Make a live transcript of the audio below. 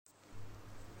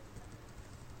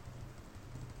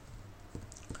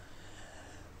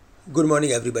Good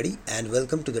morning, everybody, and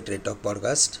welcome to the Trade Talk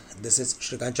podcast. This is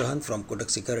Shrikant Chouhan from Kotak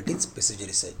Securities Precision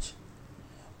Research.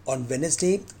 On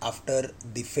Wednesday, after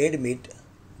the Fed meet,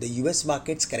 the US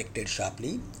markets corrected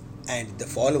sharply, and the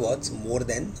fall was more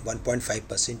than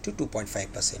 1.5% to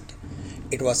 2.5%.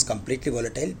 It was completely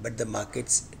volatile, but the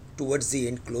markets towards the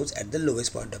end closed at the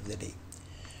lowest point of the day.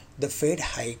 The Fed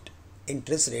hiked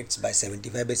interest rates by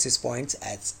 75 basis points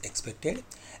as expected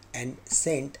and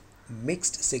sent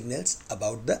mixed signals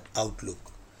about the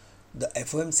outlook. The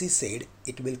FOMC said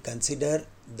it will consider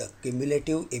the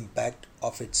cumulative impact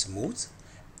of its moves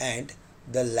and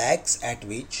the lags at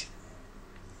which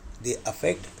they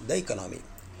affect the economy,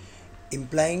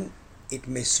 implying it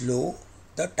may slow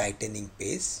the tightening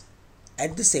pace.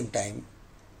 At the same time,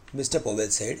 Mr. Powell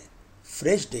said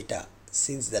fresh data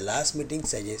since the last meeting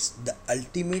suggests the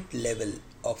ultimate level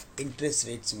of interest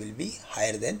rates will be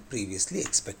higher than previously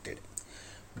expected.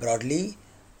 Broadly,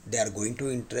 they are going to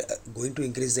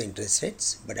increase the interest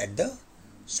rates, but at the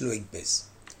slowing pace.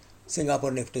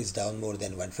 Singapore Nifty is down more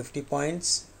than 150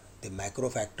 points. The macro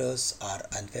factors are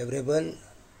unfavorable.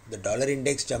 The dollar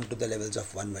index jumped to the levels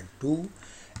of 112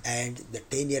 and the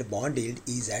 10-year bond yield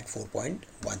is at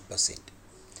 4.1%.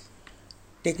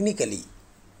 Technically,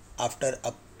 after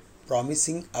a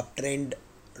promising uptrend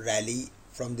rally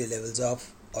from the levels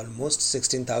of almost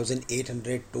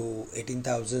 16,800 to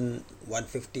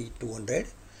 18,150, 200,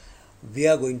 we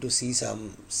are going to see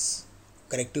some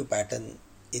corrective pattern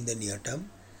in the near term.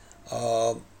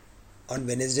 On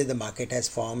Wednesday, the market has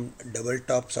formed double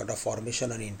top sort of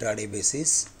formation on intraday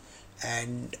basis,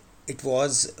 and it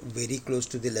was very close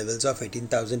to the levels of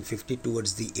 18,050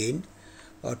 towards the end.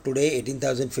 Today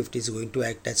 18,050 is going to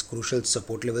act as crucial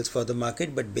support levels for the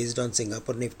market, but based on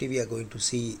Singapore Nifty, we are going to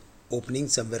see opening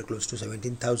somewhere close to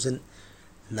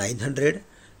 17,900,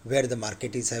 where the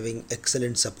market is having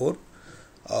excellent support.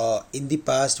 In the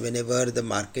past, whenever the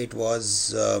market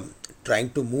was trying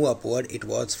to move upward, it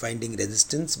was finding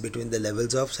resistance between the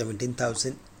levels of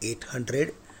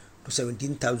 17,800 to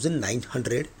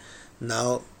 17,900.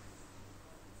 Now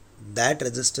that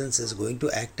resistance is going to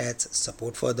act as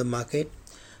support for the market.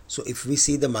 So if we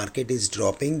see the market is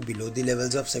dropping below the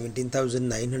levels of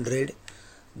 17,900,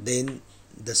 then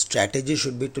the strategy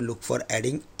should be to look for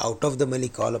adding out of the money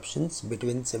call options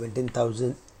between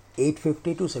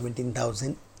 17,850 to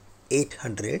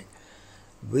 17,800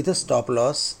 with a stop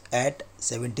loss at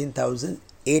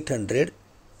 17,800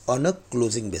 on a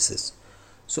closing basis.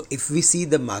 So if we see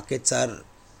the markets are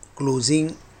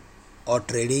closing or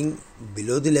trading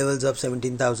below the levels of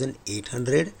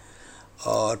 17,800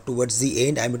 towards the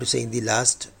end, I mean to say in the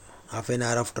last half an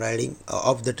hour of trading,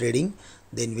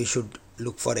 then we should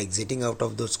look for exiting out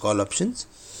of those call options.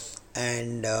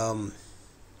 And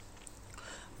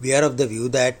we are of the view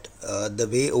that the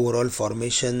way overall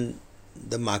formation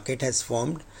the market has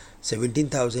formed,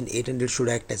 17,800 should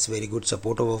act as very good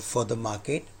support for the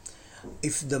market.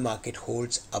 If the market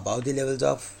holds above the levels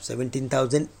of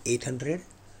 17,800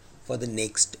 for the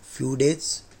next few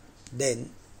days, then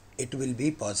it will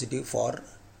be positive for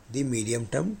the medium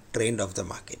term trend of the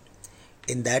market.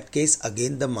 In that case,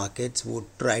 again the markets would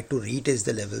try to retest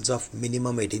the levels of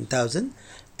minimum 18,000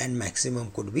 and maximum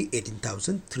could be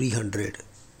 18,300.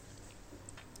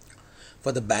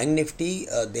 For the Bank Nifty,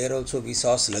 there also we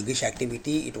saw sluggish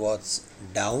activity. It was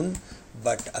down,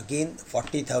 but again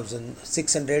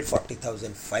 40,600,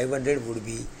 40,500 would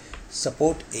be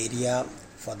support area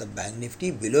for the Bank Nifty.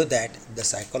 Below that, the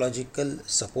psychological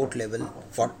support level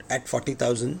at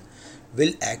 40,000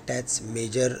 will act as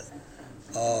major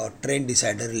trend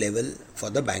decider level for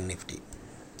the Bank Nifty.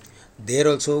 There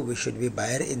also we should be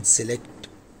buyer in select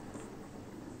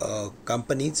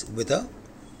companies with a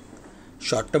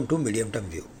short term to medium term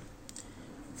view.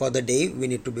 For the day, we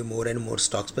need to be more and more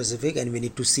stock specific, and we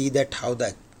need to see that how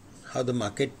the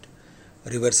market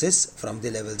reverses from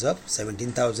the levels of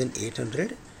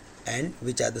 17,800 and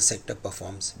which other sector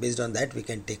performs. Based on that, we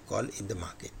can take call in the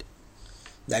market.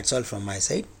 That's all from my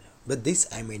side. With this,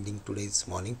 I'm ending today's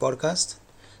morning podcast.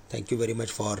 Thank you very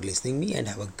much for listening me and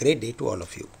have a great day to all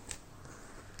of you.